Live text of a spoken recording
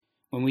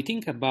When we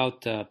think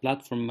about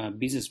platform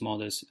business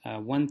models,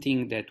 one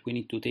thing that we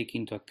need to take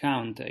into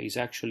account is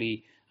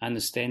actually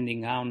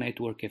understanding how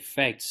network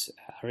effects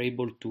are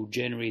able to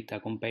generate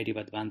a competitive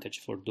advantage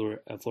for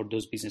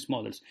those business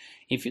models.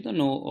 If you don't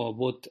know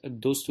what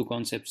those two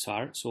concepts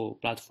are, so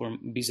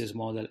platform business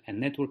model and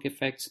network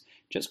effects,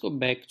 just go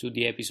back to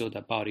the episode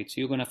about it.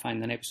 So you're going to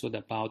find an episode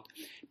about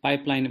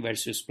pipeline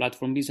versus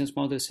platform business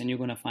models, and you're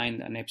going to find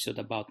an episode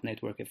about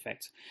network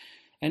effects.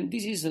 And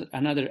this is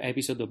another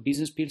episode of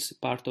Business Pills,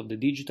 part of the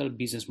Digital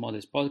Business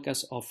Models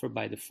podcast offered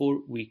by the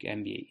 4-Week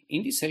MBA.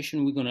 In this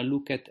session, we're going to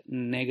look at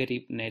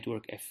negative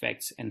network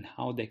effects and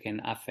how they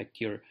can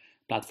affect your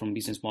platform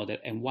business model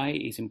and why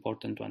it's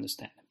important to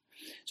understand them.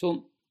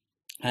 So,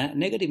 a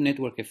negative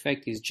network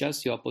effect is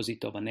just the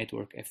opposite of a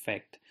network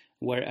effect,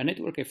 where a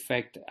network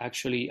effect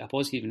actually, a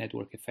positive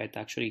network effect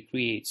actually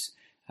creates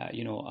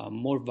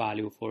more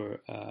value for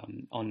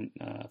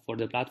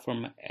the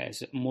platform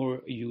as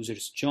more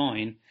users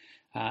join.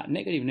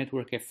 Negative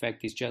network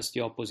effect is just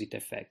the opposite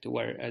effect,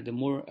 where the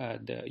more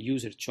the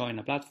users join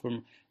a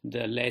platform,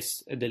 the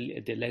less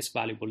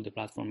valuable the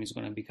platform is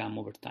going to become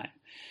over time.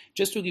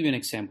 Just to give you an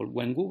example,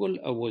 when Google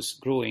was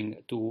growing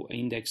to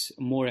index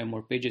more and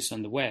more pages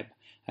on the web,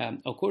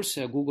 of course,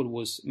 Google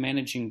was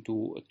managing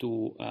to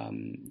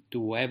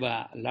have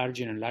a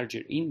larger and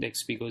larger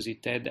index because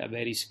it had a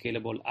very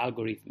scalable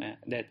algorithm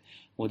that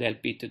would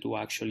help it to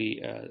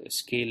actually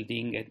scale the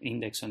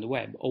index on the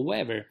web.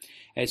 However,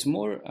 as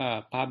more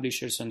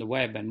publishers on the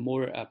web and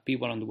more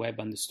people on the web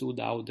understood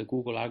how the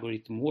Google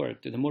algorithm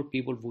worked, the more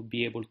people would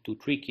be able to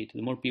trick it,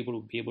 the more people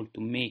would be able to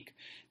make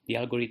the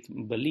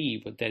algorithm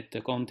believe that the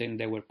content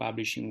they were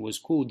publishing was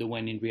good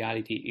when in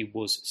reality it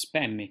was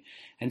spammy.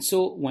 And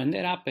so when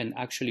that happened,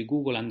 actually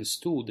Google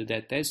understood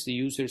that as the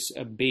users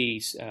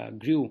base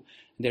grew,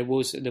 there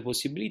was the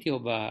possibility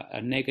of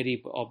a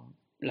negative of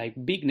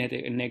big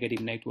negative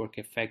network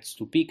effects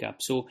to pick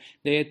up. So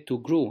they had to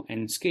grow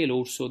and scale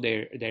also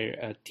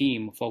their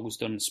team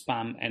focused on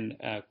spam and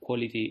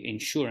quality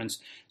insurance,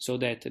 so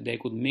that they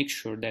could make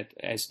sure that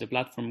as the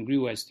platform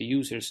grew, as the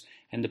users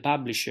and the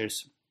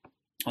publishers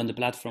on the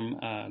platform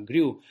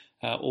grew,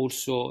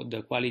 also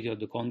the quality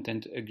of the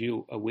content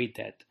grew with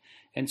that.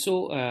 And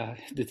so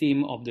the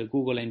team of the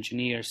Google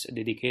engineers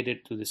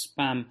dedicated to the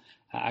spam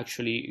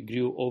actually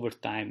grew over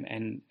time,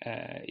 and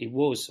it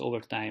was over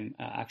time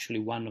actually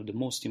one of the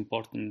most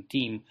important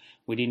team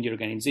within the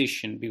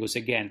organization, because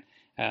again,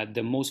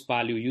 the most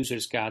value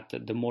users got,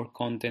 the more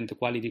content, the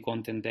quality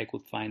content they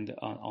could find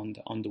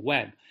on the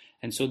web.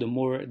 And so the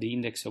more the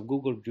index of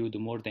Google grew, the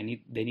more they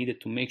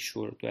needed to make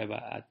sure to have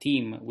a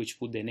team which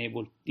would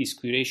enable this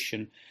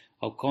curation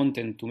of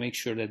content to make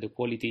sure that the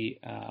quality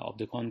of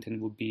the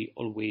content would be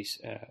always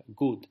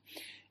good,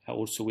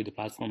 also with the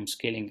platform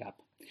scaling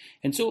up.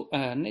 And so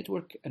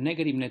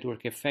negative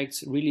network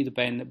effects really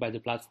depend by the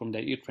platform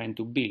that you're trying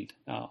to build.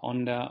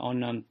 On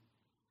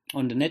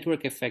the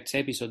network effects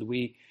episode,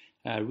 we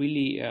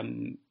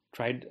really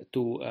tried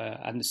to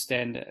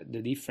understand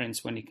the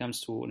difference when it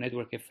comes to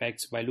network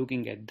effects by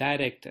looking at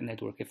direct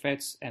network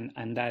effects and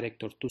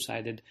indirect or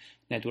two-sided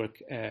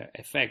network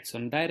effects.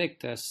 On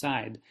direct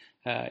side,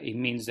 it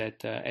means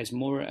that as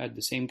more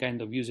the same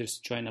kind of users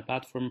join a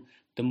platform,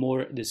 the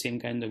more the same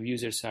kind of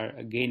users are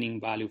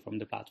gaining value from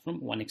the platform.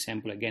 One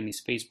example again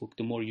is Facebook.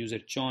 The more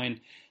users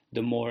join,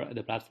 the more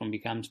the platform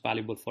becomes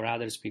valuable for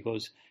others,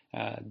 because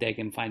they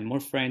can find more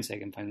friends, they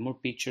can find more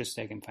pictures,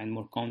 they can find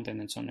more content,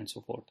 and so on and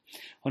so forth.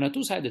 On a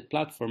two-sided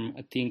platform,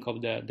 think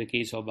of the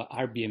case of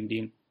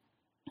Airbnb.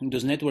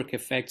 Those network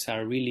effects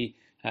are really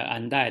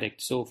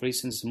indirect. So, for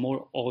instance,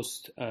 more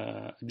hosts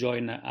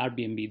join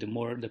Airbnb, the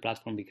more the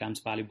platform becomes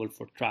valuable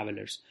for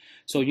travelers.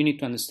 So you need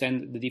to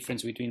understand the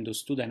difference between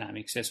those two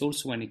dynamics. As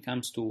also when it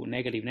comes to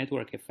negative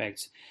network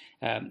effects,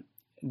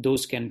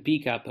 those can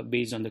pick up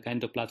based on the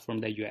kind of platform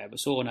that you have.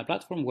 So on a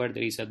platform where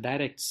there is a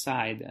direct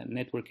side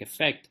network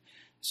effect,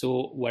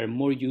 so where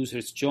more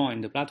users join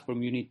the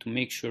platform, you need to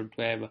make sure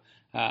to have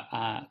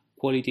a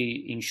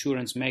quality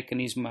insurance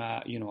mechanism,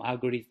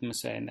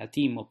 algorithms, and a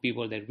team of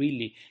people that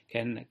really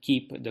can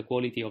keep the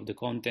quality of the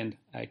content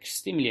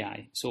extremely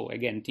high. So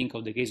again, think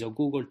of the case of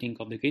Google, think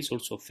of the case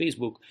also of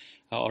Facebook,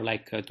 or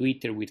like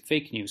Twitter with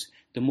fake news.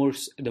 The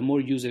more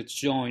users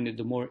join,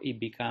 the more it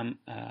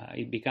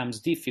becomes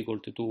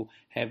difficult to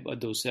have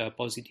those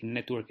positive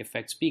network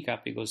effects pick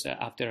up, because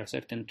after a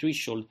certain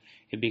threshold,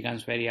 it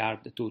becomes very hard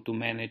to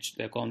manage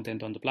the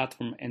content on the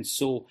platform, and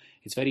so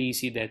it's very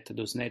easy that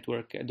those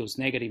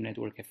negative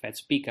network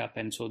effects pick up,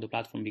 and so the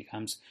platform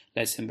becomes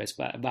less and less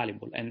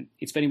valuable. And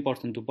it's very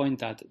important to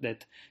point out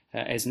that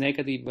as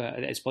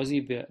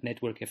positive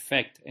network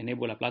effect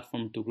enable a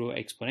platform to grow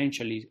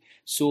exponentially,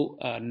 so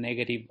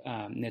negative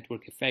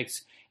network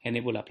effects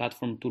enable a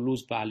platform to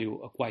lose value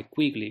quite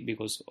quickly,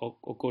 because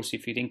of course,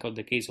 if you think of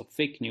the case of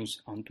fake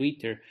news on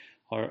Twitter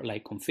or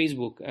like on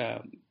Facebook,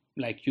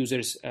 like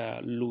users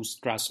lose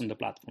trust on the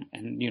platform,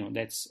 and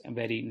that's a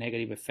very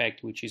negative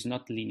effect which is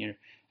not linear,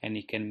 and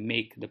it can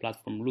make the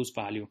platform lose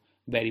value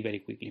very, very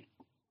quickly.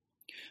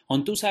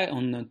 On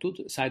a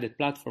two-sided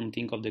platform,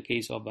 think of the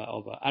case of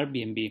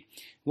Airbnb.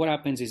 What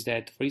happens is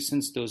that, for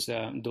instance,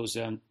 those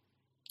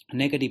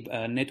negative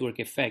network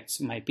effects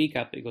might pick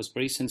up because, for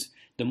instance,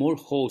 the more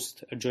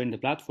hosts join the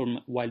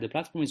platform, while the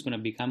platform is going to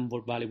become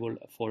more valuable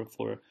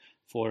for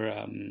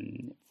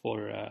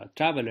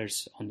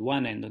travelers on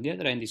one end, on the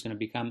other end, it's going to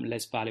become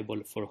less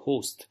valuable for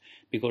hosts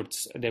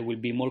because there will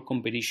be more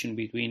competition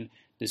between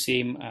the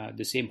same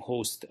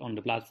host on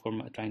the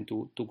platform trying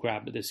to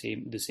grab the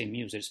same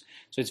users.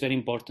 So it's very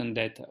important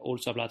that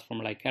also a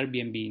platform like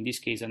Airbnb in this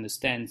case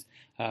understands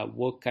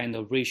what kind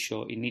of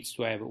ratio it needs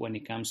to have when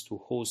it comes to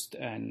host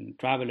and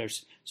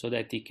travelers, so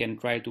that it can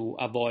try to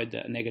avoid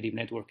negative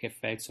network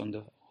effects on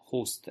the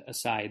host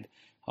side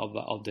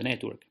of the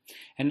network.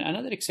 And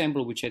another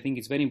example which I think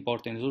is very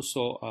important is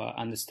also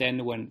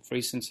understand when, for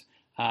instance,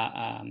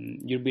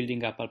 you're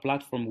building up a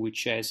platform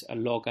which has a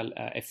local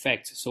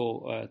effect.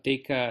 So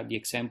take the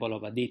example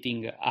of a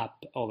dating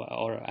app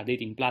or a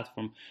dating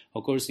platform.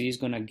 Of course, it is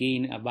going to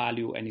gain a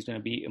value and it's going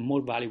to be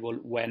more valuable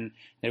when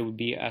there will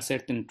be a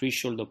certain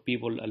threshold of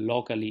people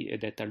locally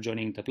that are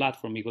joining the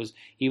platform, because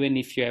even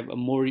if you have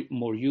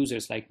more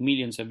users, like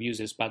millions of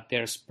users, but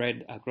they're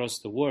spread across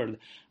the world,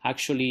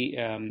 actually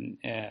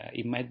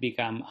it might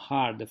become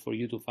hard for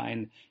you to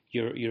find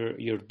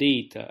your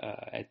date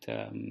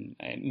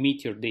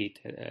meet your date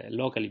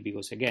locally,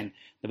 because again,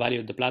 the value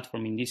of the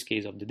platform in this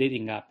case of the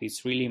dating app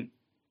is really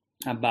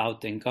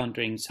about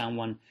encountering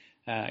someone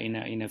in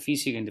the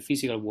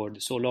physical world,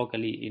 so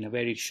locally in a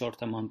very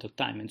short amount of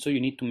time. And so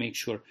you need to make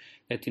sure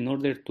that in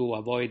order to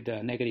avoid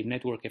negative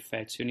network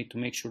effects, you need to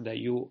make sure that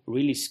you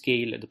really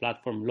scale the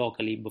platform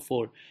locally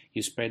before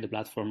you spread the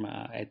platform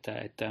at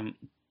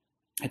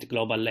a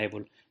global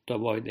level, to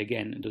avoid,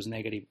 again, those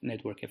negative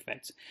network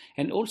effects.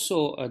 And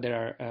also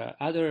there are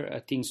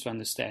other things to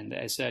understand.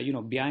 As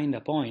behind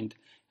a point,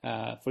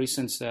 for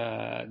instance,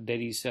 there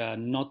is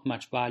not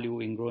much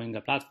value in growing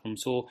a platform.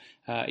 So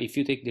if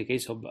you take the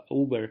case of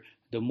Uber,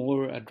 the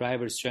more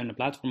drivers join the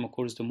platform, of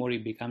course, the more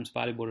it becomes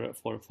valuable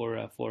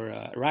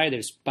for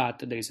riders. But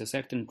there is a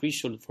certain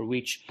threshold for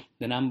which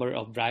the number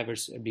of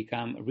drivers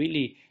become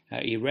really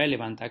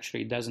irrelevant.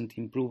 Actually, it doesn't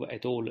improve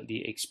at all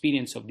the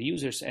experience of the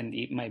users, and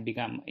it might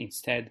become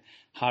instead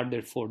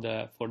harder for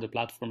the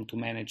platform to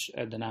manage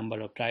the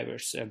number of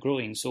drivers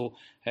growing. So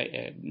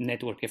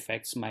network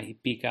effects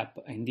might pick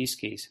up in this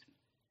case.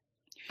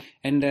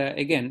 And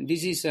again,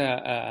 this is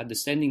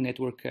understanding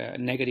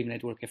negative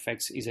network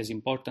effects is as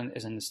important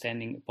as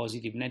understanding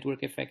positive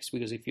network effects,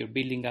 because if you're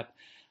building up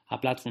a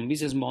platform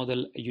business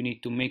model, you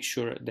need to make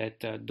sure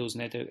that those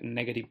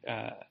negative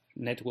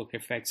network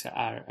effects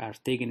are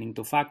taken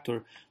into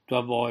factor to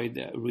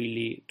avoid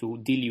really to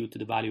dilute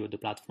the value of the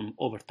platform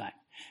over time.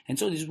 And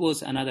so this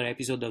was another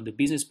episode of the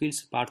Business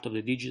Pills, part of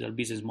the Digital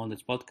Business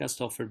Models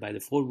podcast offered by the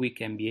 4-Week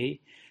MBA.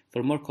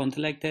 For more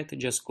content like that,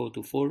 just go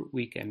to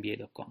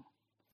 4weekmba.com.